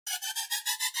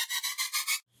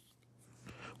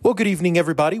Well, good evening,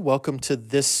 everybody. Welcome to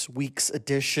this week's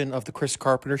edition of the Chris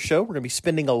Carpenter Show. We're going to be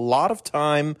spending a lot of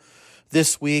time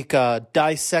this week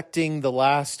dissecting the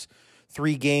last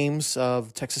 3 games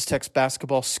of Texas Tech's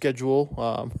basketball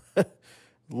schedule. A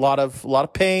lot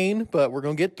of pain, but we're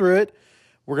going to get through it.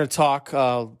 We're going to talk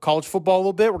college football a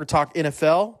little bit. We're going to talk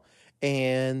NFL,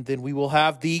 and then we will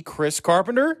have the Chris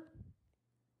Carpenter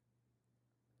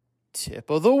Tip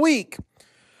of the Week.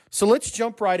 So let's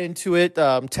jump right into it.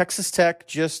 Texas Tech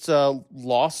just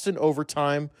lost in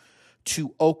overtime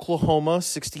to Oklahoma,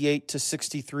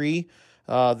 68-63.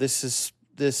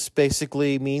 This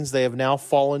basically means they have now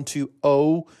fallen to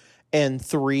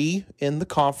 0-3 in the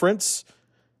conference.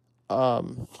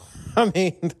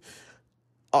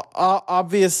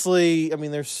 Obviously,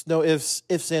 there's no ifs,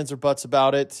 ands, or buts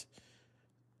about it.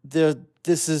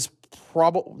 This is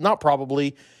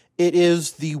it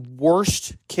is the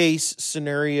worst case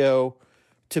scenario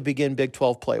to begin Big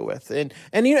 12 play with. And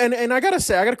I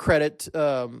gotta credit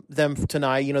them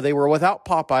tonight. You know, they were without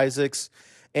Pop Isaacs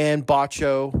and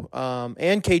Bacho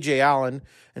and KJ Allen.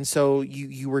 And so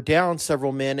you were down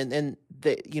several men, and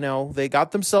they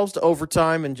got themselves to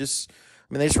overtime and they just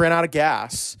ran out of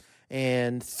gas.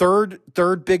 And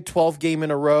third Big 12 game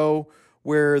in a row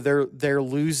where they're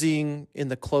losing in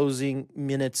the closing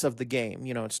minutes of the game.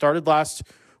 You know, it started last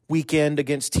weekend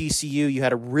against TCU. You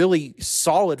had a really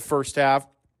solid first half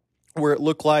where it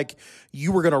looked like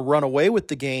you were going to run away with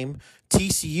the game.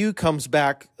 TCU comes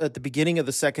back at the beginning of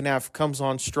the second half, comes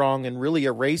on strong, and really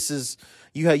erases.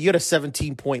 You had a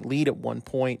 17-point lead at one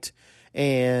point,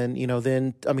 and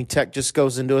then Tech just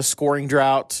goes into a scoring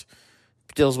drought,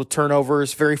 deals with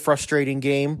turnovers. Very frustrating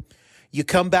game. You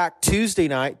come back Tuesday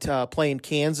night playing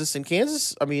Kansas, and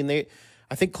Kansas,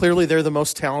 I think clearly they're the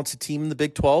most talented team in the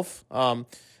Big 12.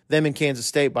 Them in Kansas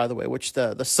State, by the way, which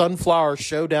the Sunflower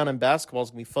Showdown in basketball is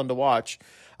going to be fun to watch.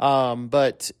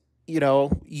 But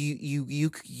you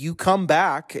come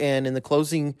back, and in the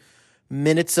closing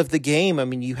minutes of the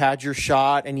game, you had your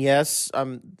shot, and yes,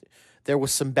 there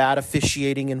was some bad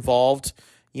officiating involved.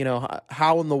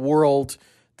 How in the world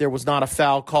there was not a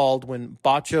foul called when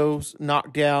Bacho's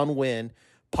knocked down, when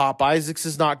Pop Isaacs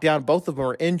is knocked down. Both of them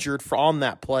are injured on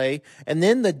that play. And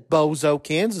then the bozo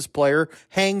Kansas player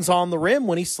hangs on the rim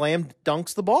when he slam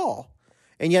dunks the ball.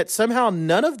 And yet somehow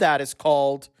none of that is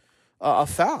called a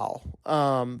foul.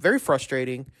 Very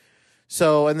frustrating.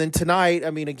 So, and then tonight,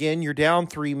 again, you're down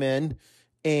 3 men.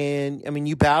 And,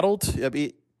 you battled.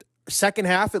 Second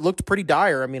half, it looked pretty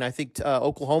dire. I think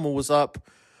Oklahoma was up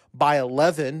by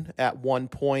 11 at one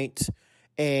point.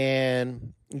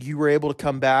 And you were able to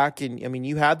come back, and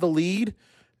you had the lead.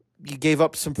 You gave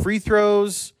up some free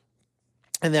throws,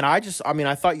 and then I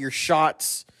thought your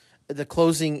shots, the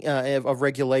closing of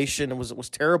regulation, was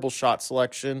terrible shot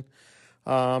selection,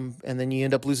 and then you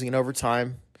end up losing in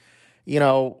overtime.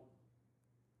 I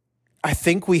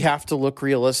think we have to look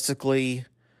realistically.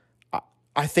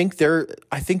 I think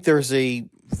there's a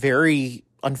very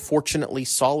unfortunately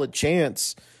solid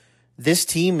chance this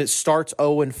team starts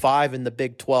 0-5 in the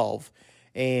Big 12.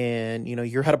 And,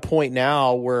 you're at a point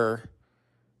now where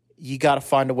you got to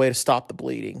find a way to stop the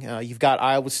bleeding. You've got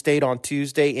Iowa State on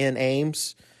Tuesday in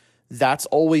Ames. That's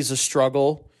always a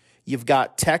struggle. You've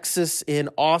got Texas in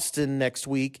Austin next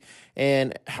week.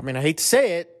 And, I hate to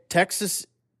say it, Texas,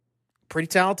 pretty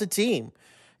talented team.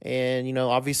 And,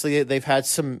 obviously they've had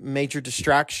some major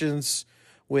distractions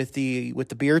with the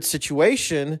Beard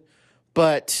situation.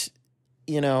 But,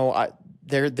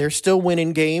 they're still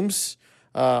winning games.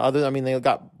 They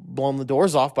got blown the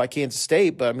doors off by Kansas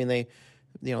State, but they're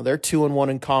 2-1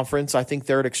 in conference. I think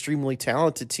they're an extremely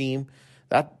talented team.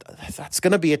 That's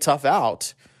going to be a tough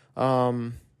out.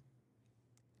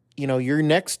 Your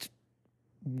next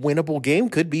winnable game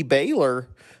could be Baylor,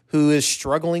 who is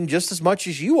struggling just as much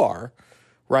as you are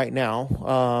right now.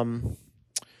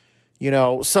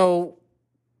 So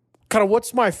kind of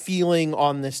what's my feeling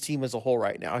on this team as a whole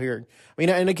right now here?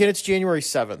 And again, it's January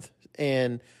 7th,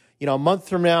 and a month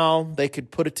from now, they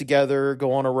could put it together,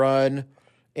 go on a run,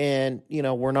 and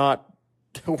we're not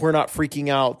freaking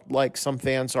out like some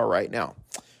fans are right now.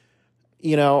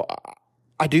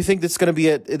 I do think this is going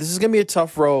to be a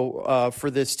tough row for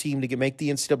this team to make the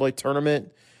NCAA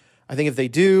tournament. I think if they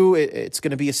do, it's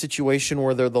going to be a situation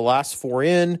where they're the last 4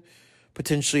 in,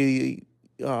 potentially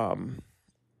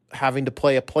having to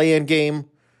play a play-in game.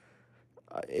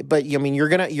 But you're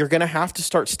gonna have to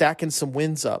start stacking some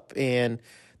wins up, and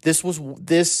this was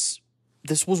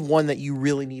one that you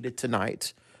really needed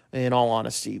tonight, in all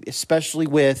honesty, especially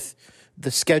with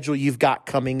the schedule you've got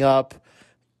coming up.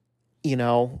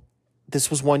 this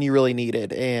was one you really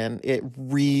needed, and it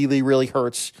really, really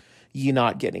hurts you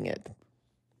not getting it.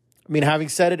 I mean, having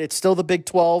said it, it's still the Big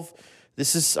 12.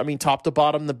 This is, I mean, top to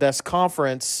bottom, the best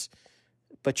conference,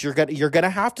 but you're gonna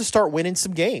have to start winning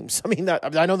some games. I mean,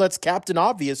 I know that's Captain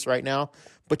Obvious right now,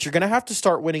 but you're gonna have to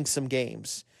start winning some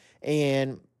games.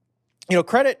 And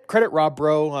credit Rob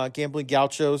Bro, Gambling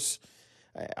Gauchos.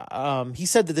 He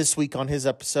said that this week on his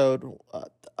episode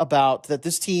about that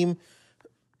this team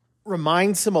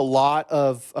reminds him a lot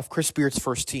of Chris Beard's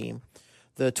first team,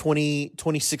 the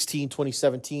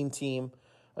 2016-2017 team.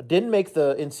 Didn't make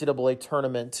the NCAA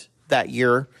tournament that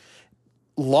year,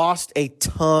 lost a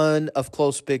ton of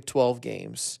close Big 12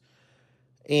 games.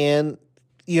 And,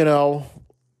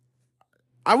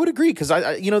 I would agree because,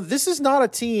 this is not a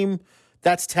team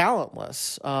that's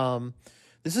talentless.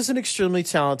 This is an extremely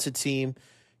talented team.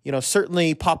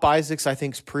 Certainly Pop Isaacs, I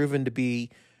think, is proven to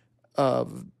be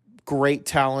great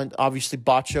talent. Obviously,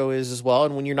 Bacho is as well.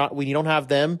 And when you don't have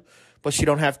them, but you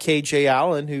don't have KJ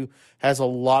Allen, who has a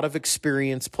lot of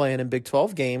experience playing in Big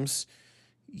 12 games,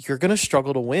 you're going to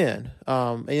struggle to win.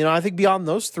 And I think beyond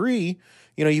those three,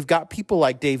 you've got people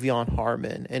like Davion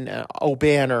Harmon and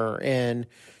O'Banner and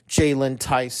Jalen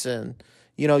Tyson.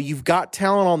 You've got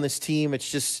talent on this team. It's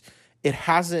just it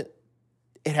hasn't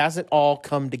all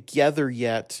come together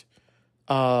yet.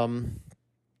 And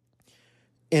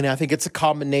I think it's a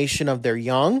combination of they're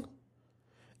young,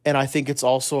 and I think it's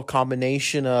also a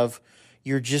combination of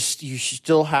you're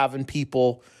still having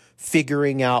people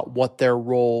figuring out what their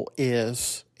role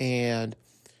is. And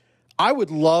I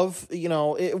would love,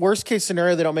 worst case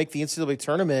scenario, they don't make the NCAA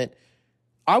tournament.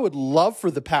 I would love for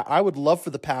the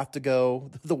path to go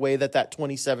the way that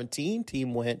 2017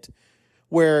 team went,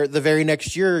 where the very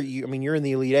next year, you're in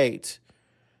the Elite Eight.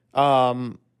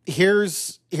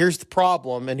 Here's the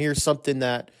problem, and here's something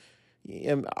that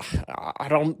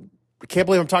I can't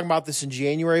believe I'm talking about this in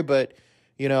January, but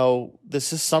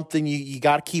this is something you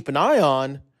got to keep an eye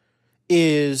on.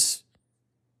 Is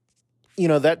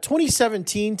that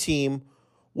 2017 team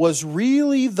was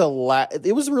really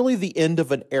it was really the end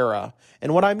of an era.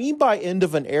 And what I mean by end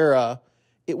of an era,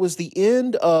 it was the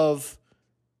end of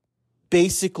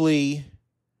basically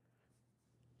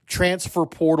transfer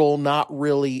portal not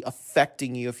really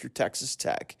affecting you if you're Texas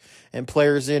Tech, and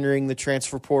players entering the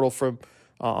transfer portal from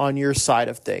on your side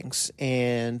of things.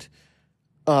 And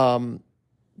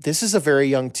this is a very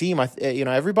young team.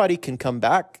 Everybody can come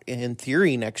back in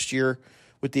theory next year,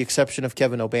 with the exception of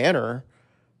Kevin O'Banner.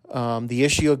 The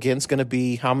issue again is going to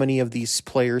be how many of these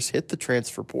players hit the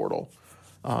transfer portal.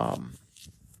 I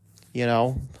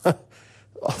don't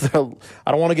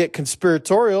want to get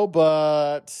conspiratorial,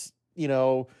 but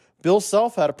Bill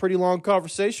Self had a pretty long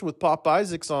conversation with Pop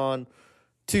Isaacs on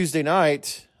Tuesday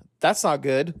night. That's not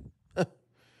good.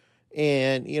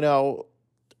 And,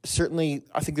 certainly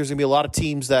I think there's going to be a lot of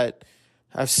teams that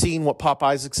have seen what Pop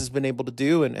Isaacs has been able to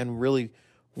do and really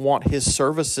want his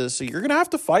services. So you're going to have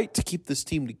to fight to keep this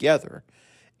team together.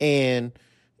 And,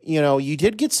 you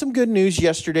did get some good news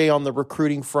yesterday on the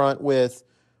recruiting front with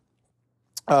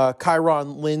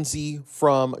Kyron Lindsey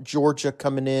from Georgia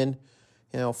coming in,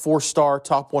 4-star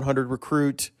top 100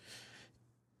 recruit.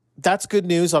 That's good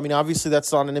news. Obviously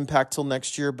that's not an impact till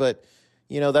next year, but,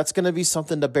 that's going to be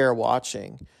something to bear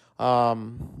watching. I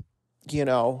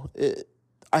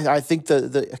think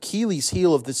the Achilles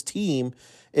heel of this team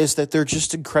is that they're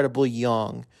just incredibly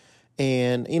young.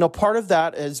 And, part of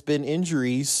that has been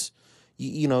injuries.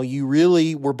 You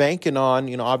really were banking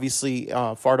on, obviously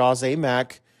Fardaws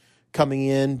Amac coming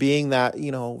in, being that,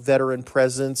 veteran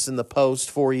presence in the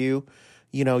post for you.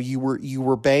 You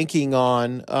were banking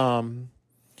on,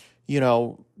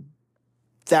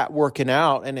 that working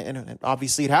out. And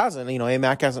obviously it hasn't.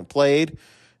 Amac hasn't played.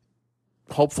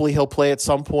 Hopefully he'll play at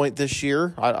some point this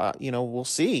year. We'll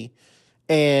see.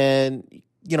 And,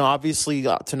 obviously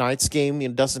tonight's game,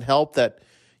 it doesn't help that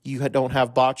you don't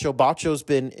have Bacho. Bacho's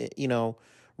been,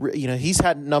 he's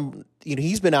had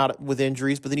he's been out with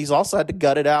injuries, but then he's also had to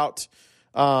gut it out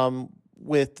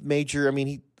with major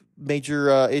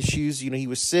issues. He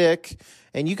was sick,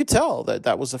 and you could tell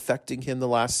that was affecting him the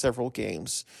last several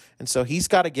games. And so he's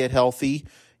got to get healthy.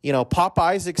 Pop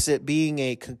Isaacs, it being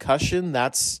a concussion,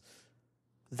 that's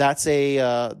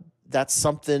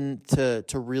something to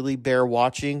really bear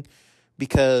watching,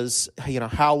 because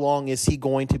how long is he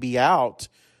going to be out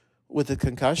with a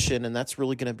concussion, and that's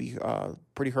really going to be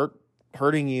pretty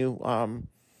hurting you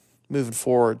moving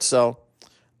forward. So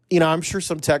I'm sure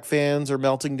some Tech fans are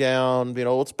melting down.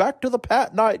 It's back to the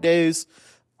Pat Knight days.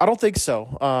 I don't think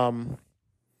so.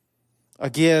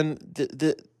 Again,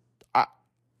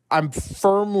 I'm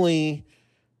firmly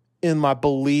in my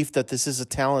belief that this is a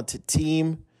talented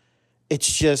team.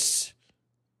 It's just,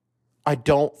 I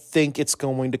don't think it's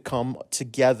going to come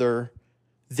together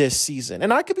this season.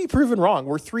 And I could be proven wrong.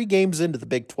 We're 3 games into the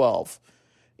Big 12.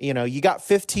 You got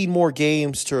 15 more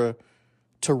games to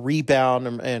rebound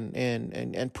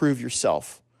and prove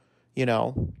yourself,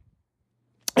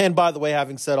 And by the way,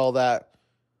 having said all that,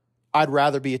 I'd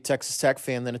rather be a Texas Tech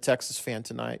fan than a Texas fan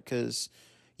tonight, because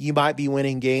you might be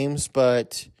winning games,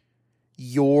 but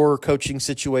your coaching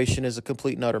situation is a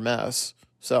complete and utter mess.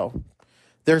 So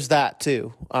there's that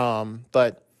too.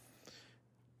 But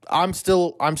I'm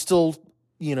still,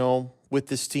 with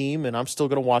this team, and I'm still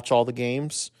going to watch all the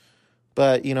games.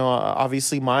 But,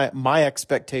 obviously my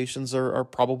expectations are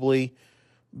probably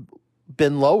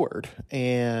been lowered,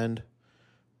 and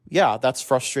yeah, that's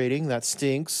frustrating. That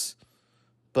stinks.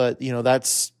 But,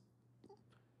 that's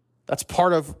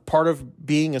part of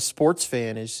being a sports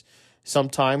fan, is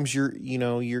sometimes your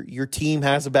team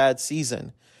has a bad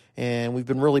season. And we've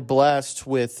been really blessed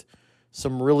with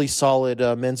some really solid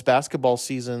men's basketball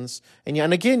seasons.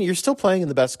 And again, you're still playing in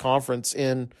the best conference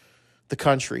in the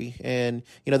country. And,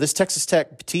 this Texas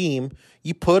Tech team,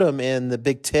 you put them in the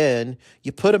Big Ten,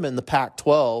 you put them in the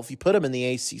Pac-12, you put them in the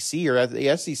ACC or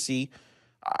the SEC,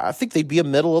 I think they'd be a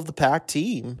middle of the pack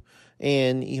team.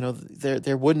 And,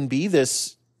 there wouldn't be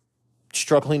this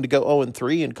struggling to go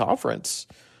 0-3 in conference.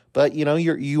 But,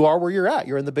 you are where you're at.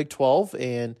 You're in the Big 12,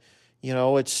 and,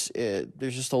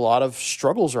 there's just a lot of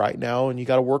struggles right now, and you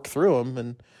got to work through them.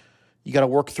 And you got to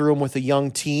work through them with a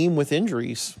young team with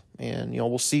injuries. And,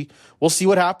 we'll see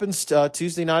what happens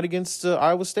Tuesday night against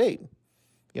Iowa State.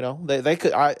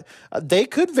 They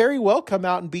could very well come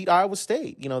out and beat Iowa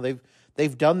State.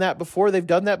 They've done that before. They've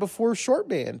done that before short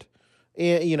band.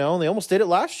 And, they almost did it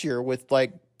last year with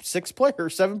like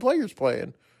 7 players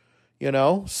playing,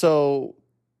 So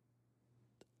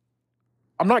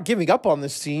I'm not giving up on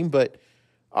this team, but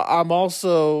I'm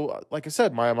also, like I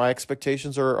said, my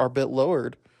expectations are a bit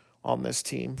lowered on this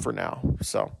team for now.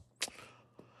 So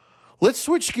let's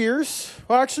switch gears.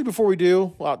 Well, actually, before we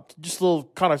do, just a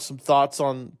little kind of some thoughts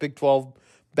on Big 12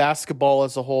 basketball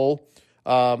as a whole.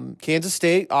 Kansas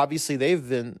State, obviously, they've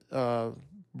been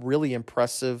really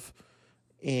impressive,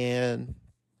 and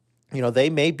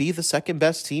they may be the second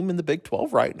best team in the Big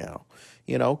 12 right now.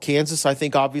 Kansas, I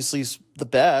think, obviously is the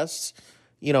best.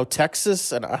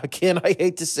 Texas, and again, I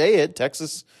hate to say it,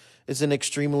 Texas is an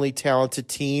extremely talented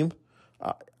team.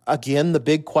 Again, the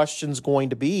big question is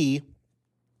going to be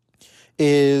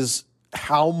is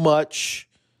how much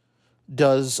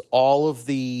does all of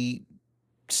the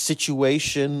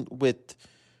situation with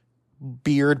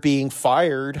Beard being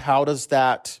fired, how does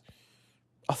that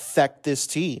affect this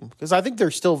team? Because I think they're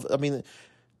still,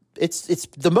 it's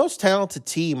the most talented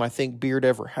team I think Beard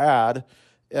ever had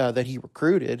that he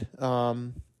recruited.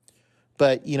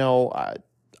 But,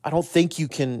 I don't think you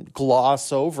can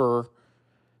gloss over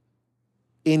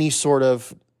any sort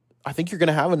of, I think you're going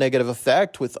to have a negative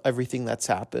effect with everything that's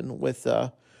happened with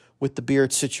the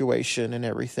Beard situation and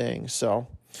everything. So,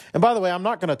 and by the way, I'm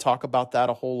not going to talk about that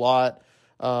a whole lot.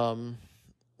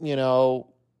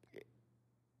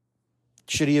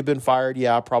 Should he have been fired?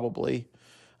 Yeah, probably.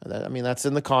 That's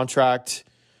in the contract.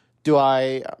 Do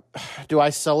I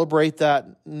celebrate that?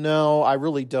 No, I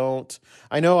really don't.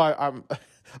 I know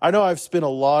I've spent a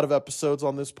lot of episodes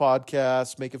on this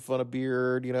podcast making fun of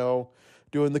Beard,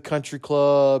 doing the country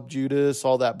club, Judas,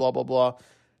 all that, blah, blah, blah.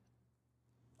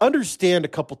 Understand a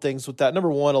couple things with that. Number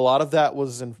one, a lot of that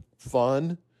was in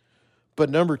fun. But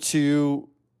number two,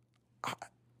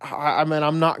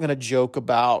 I'm not going to joke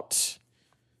about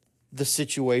the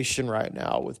situation right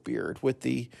now with Beard, with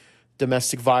the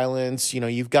domestic violence.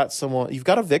 You've got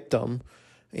a victim,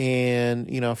 and,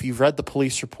 if you've read the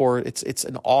police report, it's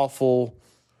an awful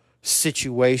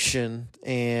situation.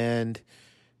 And,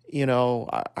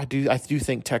 I do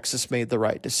think Texas made the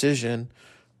right decision.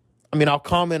 I'll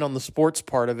comment on the sports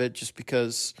part of it just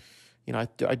because,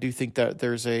 I do think that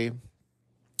there's a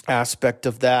aspect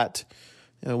of that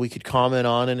we could comment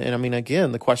on. And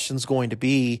again, the question's going to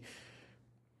be,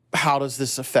 how does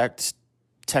this affect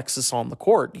Texas on the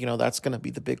court? That's going to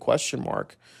be the big question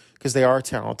mark, because they are a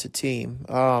talented team.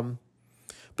 But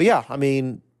yeah,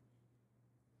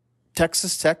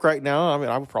 Texas Tech right now,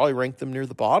 I would probably rank them near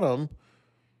the bottom.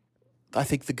 I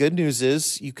think the good news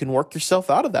is you can work yourself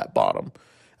out of that bottom.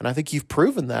 And I think you've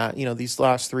proven that, these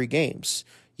last 3 games.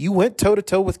 You went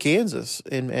toe-to-toe with Kansas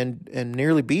and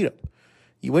nearly beat them.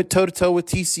 You went toe-to-toe with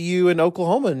TCU and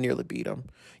Oklahoma and nearly beat them.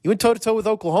 You went toe-to-toe with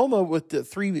Oklahoma with the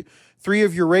three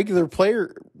of your regular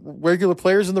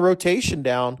players in the rotation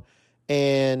down,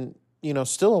 and,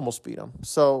 still almost beat them.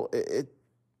 So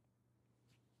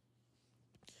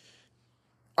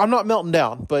I'm not melting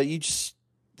down, but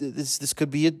this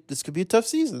could be a tough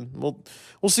season.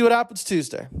 We'll see what happens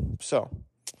Tuesday. So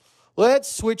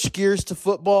let's switch gears to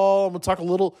football. I'm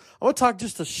gonna talk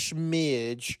just a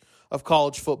smidge of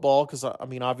college football because I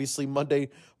mean obviously Monday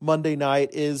night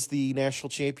is the national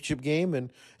championship game,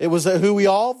 and it was who we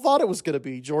all thought it was going to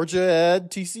be, Georgia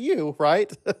at TCU,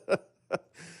 right?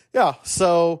 Yeah.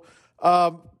 So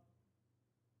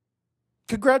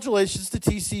congratulations to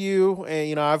TCU,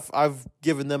 and I've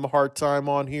given them a hard time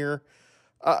on here.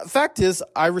 Fact is,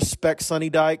 I respect Sonny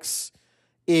Dykes.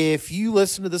 If you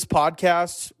listen to this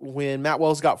podcast when Matt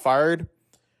Wells got fired,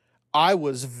 I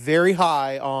was very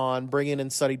high on bringing in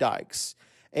Sonny Dykes.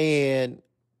 And,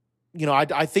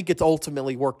 I think it's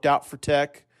ultimately worked out for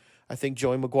Tech. I think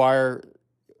Joey McGuire,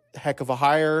 heck of a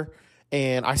hire.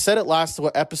 And I said it last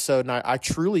episode, and I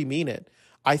truly mean it.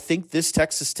 I think this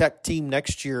Texas Tech team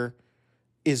next year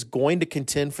is going to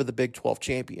contend for the Big 12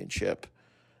 championship.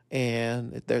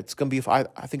 And it's going to be, I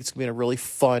think it's going to be a really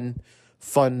fun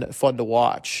to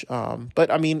watch.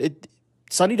 But I mean,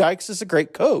 Sonny Dykes is a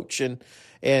great coach,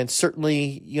 and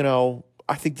certainly,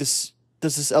 I think does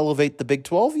this elevate the Big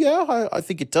 12? Yeah, I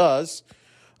think it does.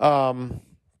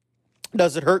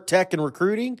 Does it hurt Tech in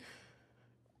recruiting?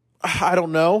 I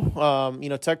don't know.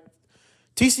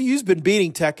 TCU's been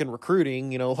beating Tech in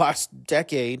recruiting, last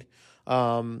decade.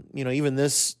 Even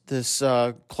this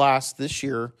class this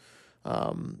year,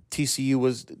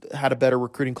 TCU had a better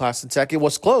recruiting class than Tech. It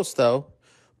was close though,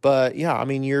 but yeah, I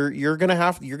mean you're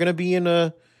gonna be in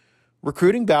a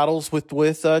recruiting battles with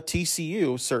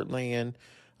TCU certainly, and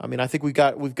I mean I think we've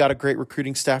got a great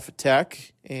recruiting staff at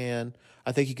Tech, and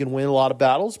I think you can win a lot of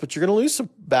battles, but you're gonna lose some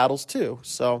battles too.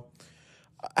 So,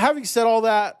 having said all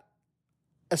that,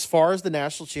 as far as the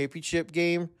national championship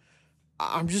game,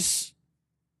 I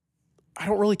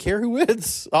don't really care who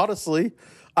wins, honestly.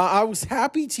 I was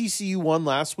happy TCU won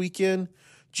last weekend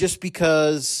just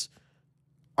because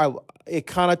it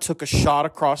kind of took a shot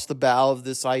across the bow of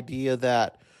this idea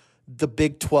that the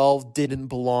Big 12 didn't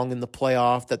belong in the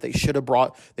playoff, that they should have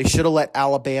let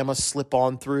Alabama slip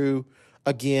on through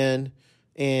again.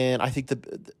 And I think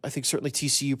certainly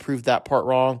TCU proved that part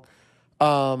wrong.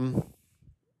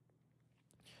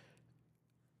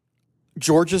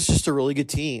 Georgia's just a really good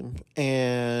team,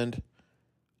 and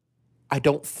I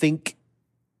don't think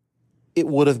it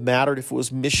would have mattered if it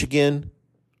was Michigan.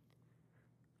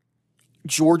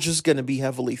 Georgia's going to be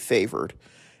heavily favored,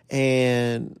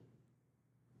 and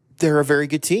they're a very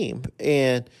good team.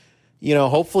 And,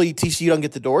 hopefully TCU don't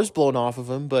get the doors blown off of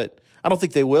them, but I don't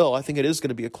think they will. I think it is going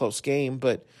to be a close game,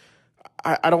 but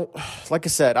I don't, like I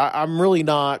said, I'm really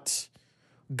not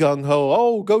gung-ho,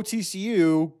 oh, go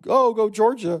TCU, oh, go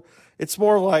Georgia. It's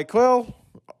more like, well,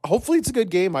 hopefully it's a good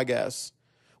game, I guess.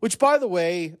 Which, by the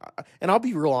way, and I'll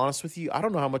be real honest with you, I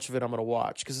don't know how much of it I'm going to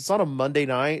watch because it's on a Monday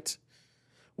night.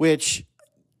 Which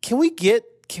can we get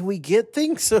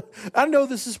things? I know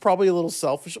this is probably a little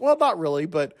selfish. Well, not really,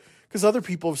 but because other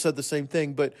people have said the same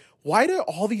thing. But why do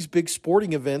all these big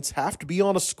sporting events have to be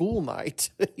on a school night?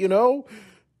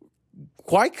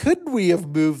 Why couldn't we have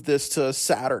moved this to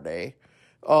Saturday?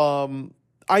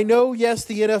 I know, yes,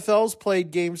 the NFL's played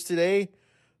games today.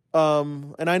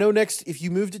 And I know if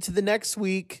you moved it to the next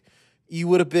week, you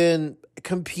would have been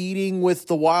competing with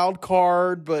the wild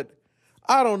card, but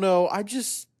I don't know.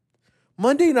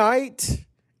 Monday night,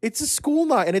 it's a school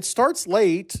night, and it starts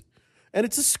late, and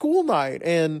it's a school night,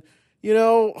 and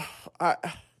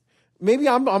maybe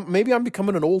I'm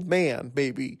becoming an old man,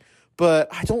 maybe, but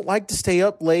I don't like to stay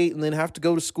up late and then have to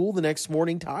go to school the next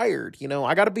morning tired.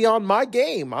 I got to be on my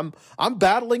game. I'm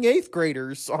battling 8th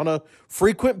graders on a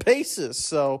frequent basis.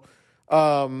 So,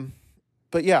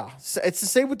 but yeah, it's the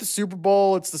same with the Super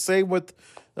Bowl. It's the same with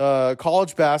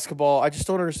college basketball. I just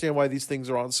don't understand why these things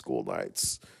are on school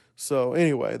nights. So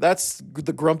anyway, that's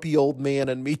the grumpy old man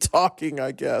and me talking,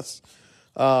 I guess.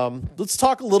 Let's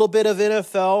talk a little bit of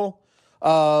NFL.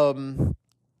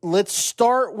 Let's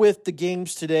start with the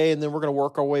games today, and then we're going to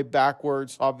work our way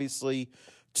backwards, obviously,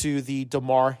 to the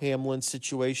Damar Hamlin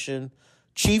situation.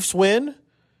 Chiefs win.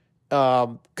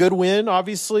 Good win,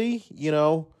 obviously.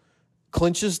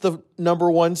 Clinches the number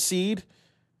 1 seed.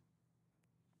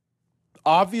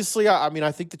 Obviously,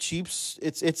 I think the Chiefs,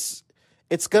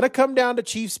 it's going to come down to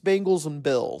Chiefs, Bengals, and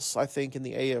Bills, I think, in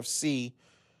the AFC.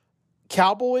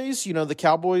 Cowboys, the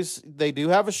Cowboys, they do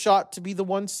have a shot to be the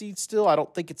 1 seed still. I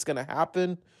don't think it's going to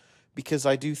happen because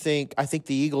I think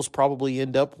the Eagles probably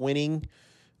end up winning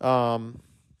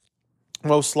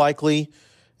most likely.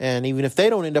 And even if they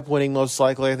don't end up winning most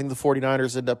likely, I think the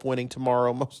 49ers end up winning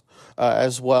tomorrow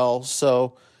as well.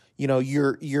 So,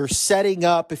 you're setting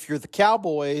up, if you're the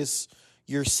Cowboys,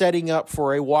 You're setting up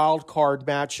for a wild card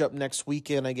matchup next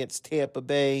weekend against Tampa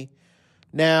Bay.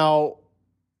 Now,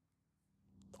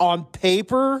 on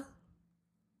paper,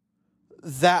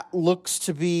 that looks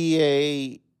to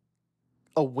be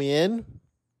a win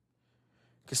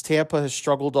because Tampa has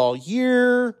struggled all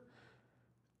year.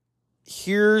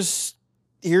 Here's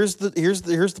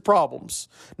the problems.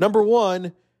 Number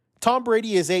one, Tom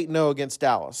Brady is 8-0 against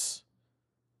Dallas.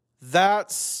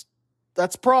 That's a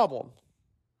problem.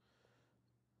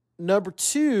 Number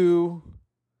two,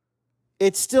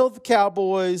 it's still the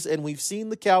Cowboys, and we've seen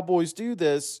the Cowboys do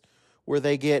this where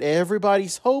they get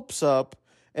everybody's hopes up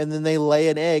and then they lay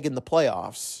an egg in the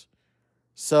playoffs.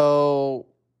 So,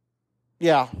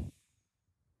 yeah.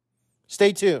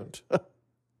 Stay tuned.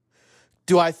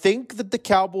 Do I think that the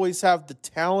Cowboys have the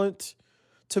talent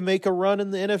to make a run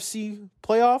in the NFC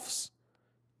playoffs?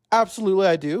 Absolutely,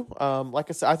 I do.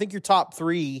 Like I said, I think your top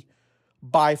three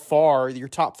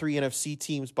NFC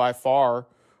teams by far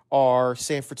are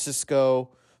San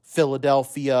Francisco,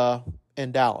 Philadelphia,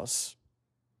 and Dallas.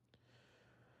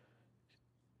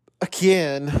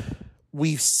 Again,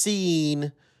 we've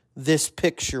seen this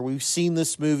picture. We've seen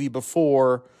this movie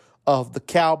before of the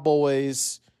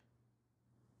Cowboys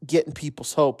getting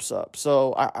people's hopes up.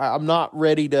 So I'm not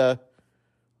ready to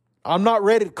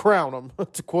crown them,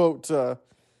 to quote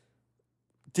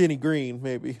Denny Green,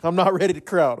 maybe. I'm not ready to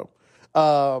crown them.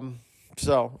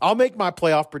 So I'll make my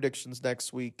playoff predictions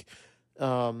next week.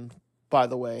 By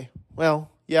the way,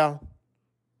 well, yeah,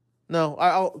 no,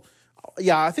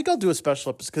 I think I'll do a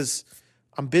special episode because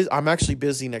I'm actually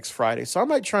busy next Friday, so I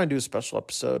might try and do a special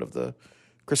episode of the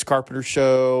Chris Carpenter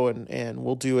Show, and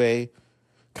we'll do a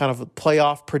kind of a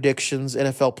playoff predictions,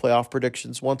 NFL playoff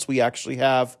predictions once we actually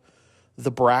have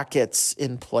the brackets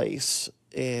in place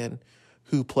and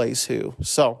who plays who.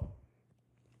 So,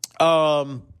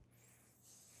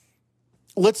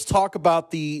 let's talk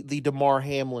about the Damar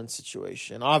Hamlin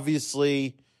situation.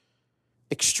 Obviously,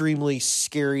 extremely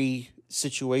scary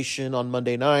situation on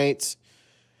Monday night.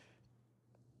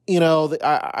 You know,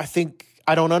 I think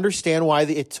I don't understand why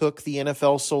it took the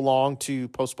NFL so long to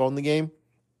postpone the game.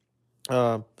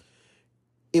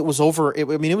 It was over. It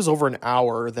was over an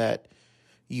hour that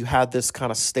you had this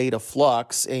kind of state of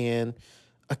flux, and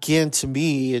again, to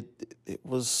me, it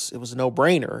was a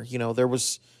no-brainer. You know, there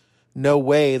was no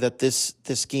way that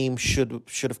this game should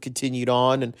have continued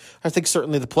on, and I think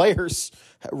certainly the players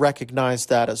recognized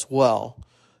that as well.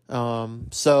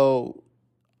 So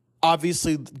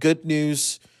obviously, good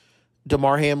news.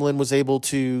 Damar Hamlin was able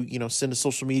to, send a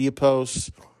social media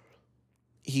post.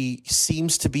 He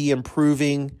seems to be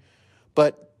improving,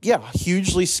 but yeah,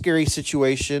 hugely scary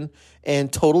situation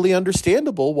and totally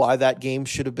understandable why that game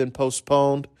should have been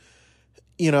postponed.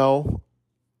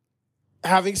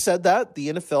 Having said that, the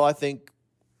NFL, I think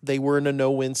they were in a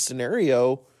no-win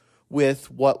scenario with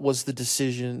what was the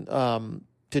decision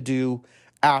to do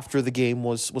after the game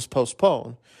was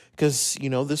postponed. Because,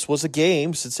 this was a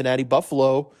game,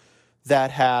 Cincinnati-Buffalo,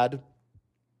 that had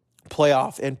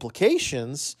playoff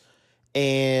implications.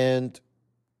 And,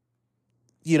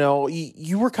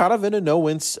 you were kind of in a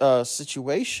no-win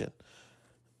situation.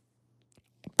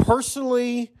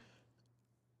 Personally,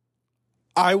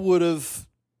 I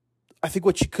think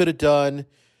what you could have done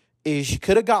is you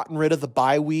could have gotten rid of the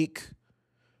bye week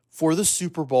for the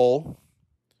Super Bowl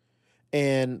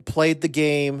and played the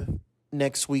game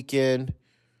next weekend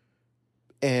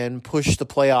and pushed the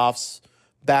playoffs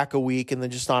back a week and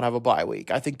then just not have a bye week.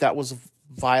 I think that was a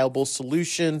viable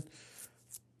solution.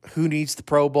 Who needs the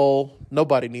Pro Bowl?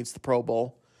 Nobody needs the Pro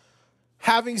Bowl.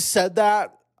 Having said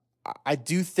that, I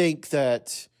do think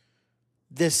that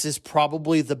this is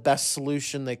probably the best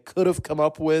solution they could have come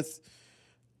up with,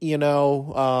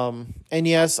 and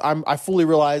yes, I fully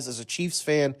realize as a Chiefs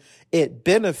fan, it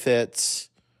benefits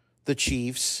the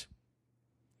Chiefs.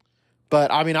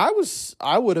 But I mean, I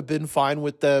would have been fine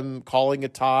with them calling a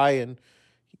tie and,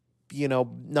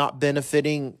 not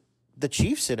benefiting the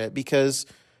Chiefs in it, because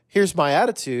here's my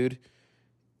attitude.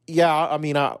 Yeah, I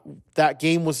mean, that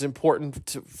game was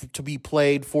important to be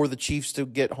played for the Chiefs to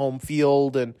get home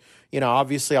field. And,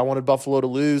 obviously I wanted Buffalo to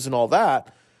lose and all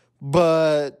that.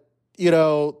 But,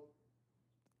 the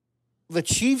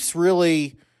Chiefs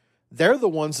really, they're the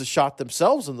ones that shot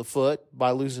themselves in the foot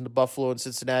by losing to Buffalo and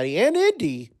Cincinnati and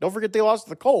Indy. Don't forget they lost to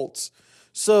the Colts.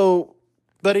 So,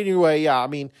 but anyway, yeah, I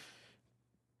mean,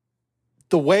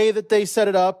 the way that they set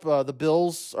it up, the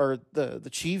Bills or the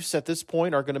Chiefs at this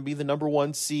point are going to be the number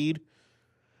one seed.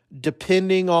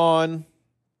 Depending on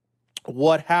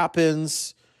what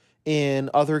happens in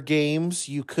other games,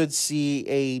 you could see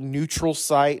a neutral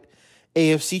site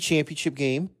AFC Championship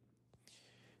game.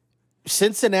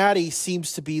 Cincinnati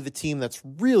seems to be the team that's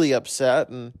really upset.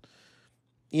 And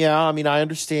yeah, I mean, I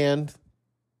understand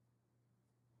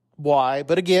why.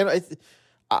 But again,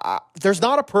 there's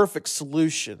not a perfect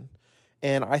solution.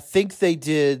 And I think they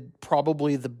did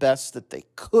probably the best that they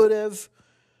could have.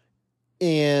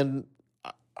 And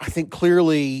I think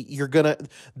clearly you're going to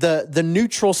the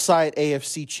neutral site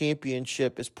AFC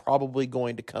championship is probably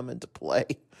going to come into play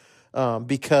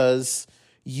because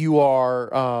you are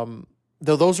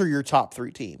though those are your top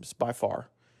three teams by far.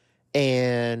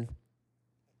 And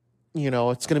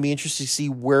it's going to be interesting to see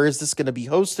where is this going to be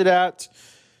hosted at.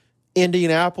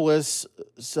 Indianapolis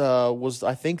was,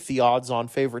 I think, the odds-on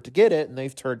favorite to get it, and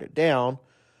they've turned it down.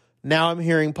 Now I'm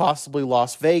hearing possibly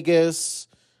Las Vegas.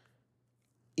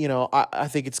 I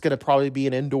think it's going to probably be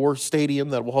an indoor stadium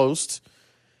that will host.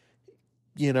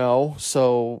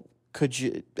 So could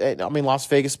you? I mean, Las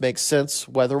Vegas makes sense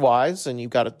weather-wise, and you've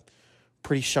got a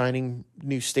pretty shining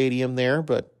new stadium there.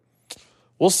 But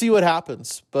we'll see what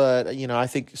happens. But I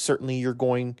think certainly you're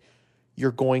going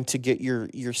to get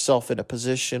yourself in a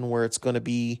position where it's going to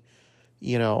be,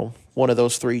 one of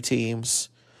those three teams.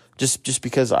 Just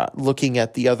because looking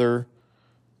at the other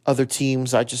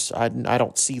teams, I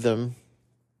don't see them.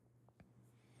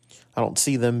 I don't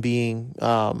see them being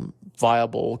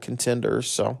viable contenders.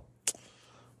 So,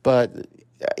 but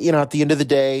at the end of the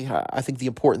day, I think the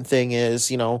important thing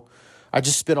is, I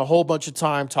just spent a whole bunch of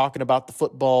time talking about the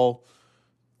football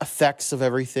effects of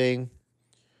everything.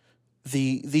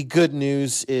 The good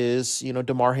news is,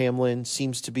 Damar Hamlin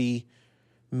seems to be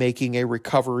making a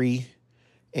recovery,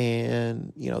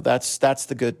 and that's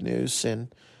the good news.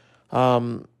 And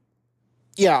there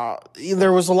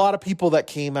was a lot of people that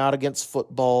came out against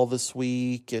football this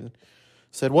week and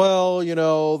said, well,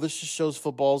 this just shows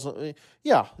football's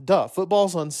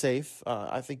football's unsafe.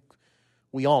 I think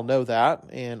we all know that,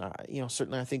 and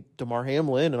certainly I think Damar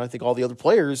Hamlin and I think all the other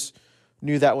players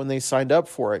knew that when they signed up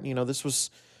for it. This was.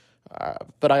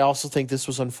 But I also think this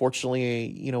was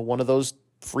unfortunately, one of those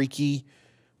freaky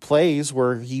plays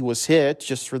where he was hit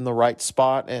just from the right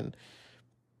spot, and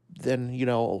then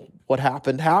what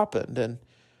happened, and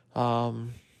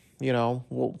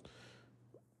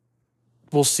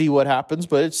we'll see what happens.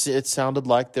 But it sounded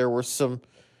like there were some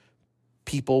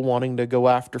people wanting to go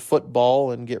after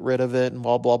football and get rid of it, and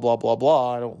blah blah blah blah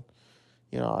blah. I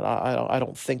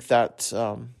don't think that.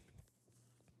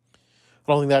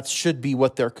 I don't think that should be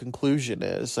what their conclusion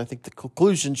is. I think the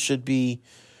conclusion should be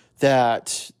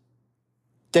that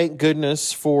thank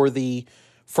goodness for the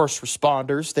first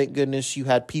responders. Thank goodness you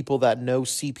had people that know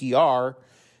CPR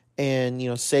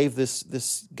and, save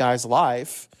this guy's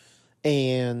life.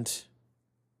 And,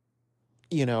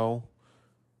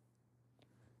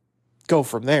 go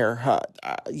from there.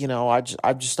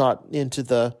 I'm just not into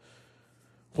the,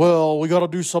 well, we got to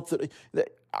do something.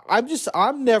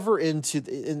 I'm never into,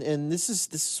 and this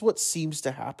is what seems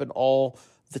to happen all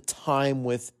the time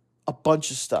with a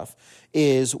bunch of stuff,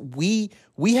 is we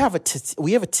have a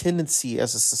tendency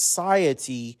as a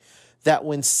society that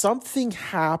when something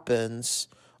happens,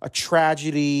 a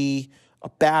tragedy, a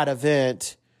bad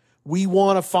event, we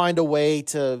want to find a way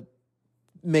to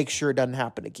make sure it doesn't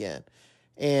happen again.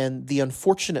 And the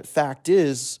unfortunate fact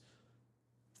is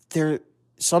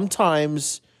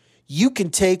sometimes you can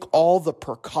take all the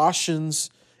precautions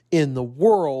in the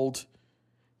world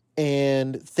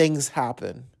and things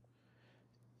happen.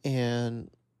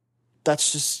 And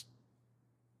that's just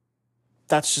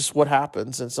what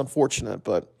happens. And it's unfortunate,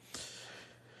 but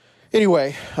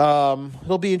anyway,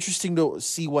 it'll be interesting to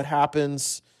see what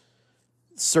happens.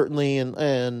 Certainly.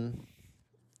 And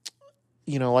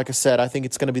like I said, I think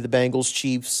it's going to be the Bengals,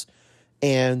 Chiefs,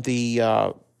 and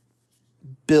the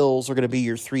Bills are going to be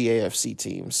your three AFC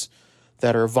teams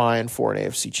that are vying for an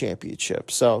AFC championship.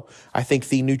 So I think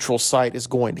the neutral site is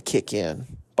going to kick in,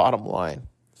 bottom line.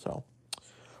 So, all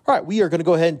right, we are going to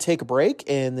go ahead and take a break.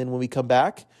 And then when we come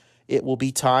back, it will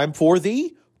be time for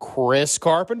the Chris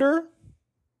Carpenter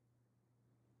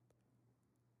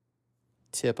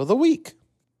Tip of the Week.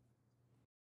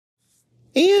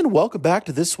 And welcome back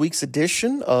to this week's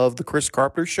edition of the Chris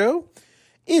Carpenter Show.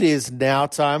 It is now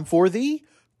time for the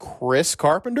Chris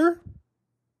Carpenter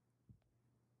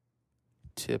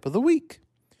Tip of the Week.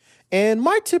 And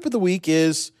my tip of the week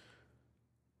is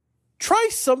try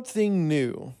something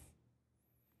new.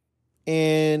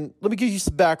 And let me give you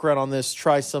some background on this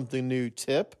try something new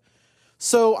tip.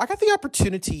 So I got the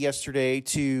opportunity yesterday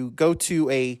to go to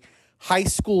a high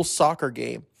school soccer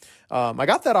game. I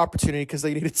got that opportunity because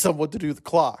they needed someone to do the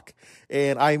clock.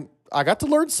 And I got to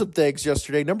learn some things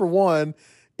yesterday. Number one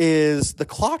is the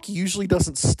clock usually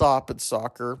doesn't stop in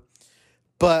soccer,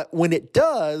 But when it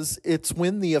does, it's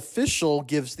when the official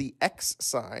gives the X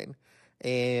sign.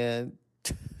 And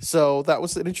so that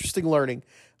was an interesting learning.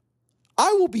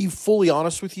 I will be fully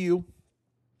honest with you.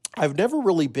 I've never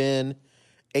really been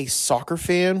a soccer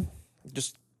fan.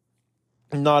 Just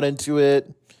not into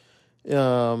it. Yes,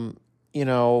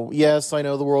 I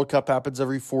know the World Cup happens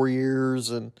every 4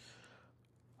 years, and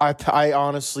I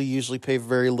honestly usually pay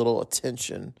very little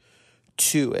attention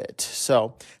to it.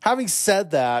 So, having said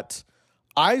that,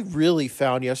 I really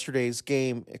found yesterday's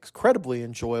game incredibly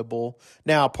enjoyable.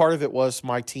 Now, part of it was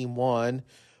my team won,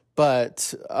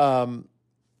 but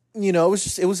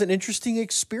it was an interesting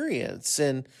experience,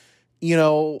 and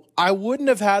I wouldn't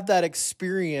have had that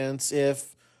experience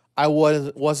if I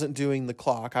wasn't doing the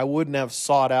clock. I wouldn't have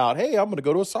sought out, hey, I'm going to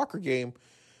go to a soccer game.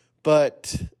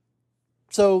 But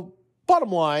so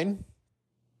bottom line,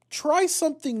 try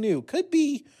something new. Could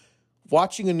be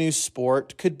watching a new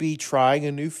sport, could be trying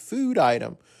a new food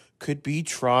item, could be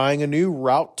trying a new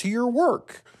route to your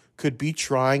work, could be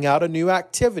trying out a new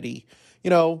activity.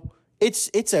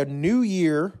 It's a new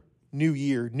year, new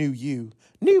you,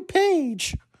 new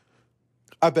page.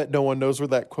 I bet no one knows where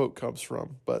that quote comes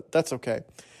from, but that's okay.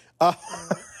 I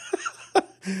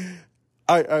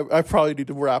probably need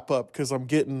to wrap up because I'm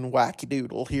getting wacky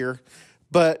doodle here.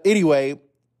 But anyway,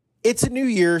 it's a new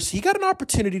year, so you got an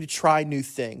opportunity to try new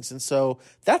things. And so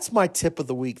that's my tip of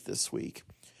the week this week.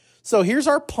 So here's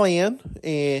our plan.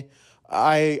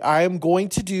 I am going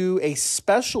to do a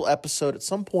special episode at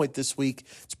some point this week.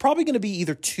 It's probably going to be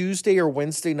either Tuesday or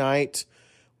Wednesday night,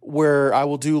 where I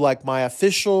will do like my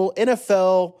official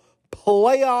NFL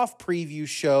playoff preview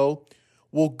show.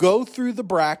 We'll go through the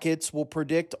brackets. We'll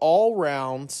predict all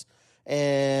rounds,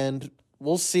 and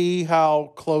we'll see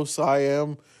how close I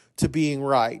am to being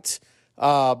right.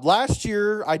 Last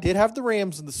year, I did have the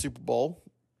Rams in the Super Bowl.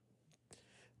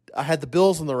 I had the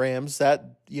Bills and the Rams.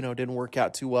 That, didn't work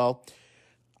out too well.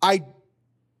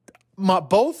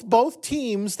 Both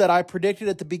teams that I predicted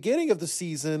at the beginning of the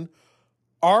season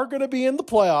are going to be in the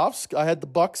playoffs. I had the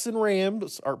Bucks and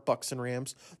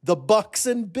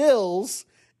Bills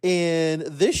in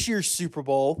this year's Super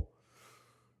Bowl.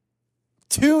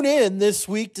 Tune in this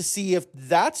week to see if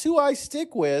that's who I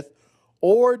stick with,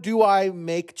 or do I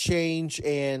make change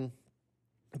and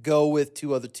go with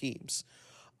two other teams.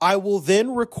 I will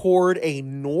then record a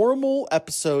normal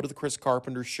episode of the Chris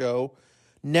Carpenter Show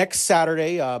next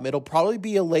Saturday. It'll probably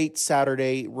be a late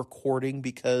Saturday recording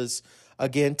because,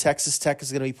 again, Texas Tech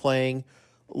is going to be playing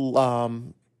I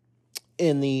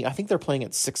think they're playing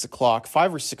at 6 o'clock,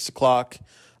 5 or 6 o'clock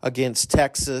against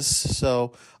Texas.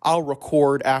 So I'll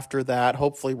record after that.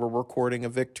 Hopefully we're recording a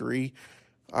victory.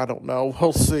 I don't know.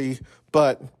 We'll see.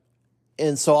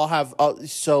 And so I'll have,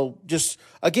 so just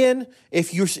again,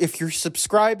 if you're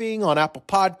subscribing on Apple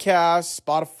Podcasts,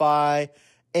 Spotify,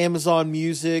 Amazon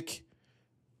Music,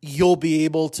 you'll be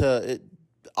able to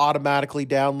automatically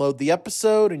download the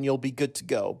episode and you'll be good to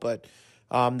go. But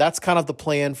that's kind of the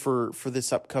plan for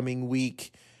this upcoming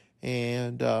week.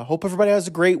 And hope everybody has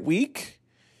a great week.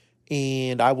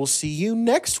 And I will see you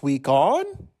next week on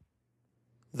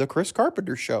The Chris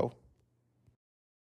Carpenter Show.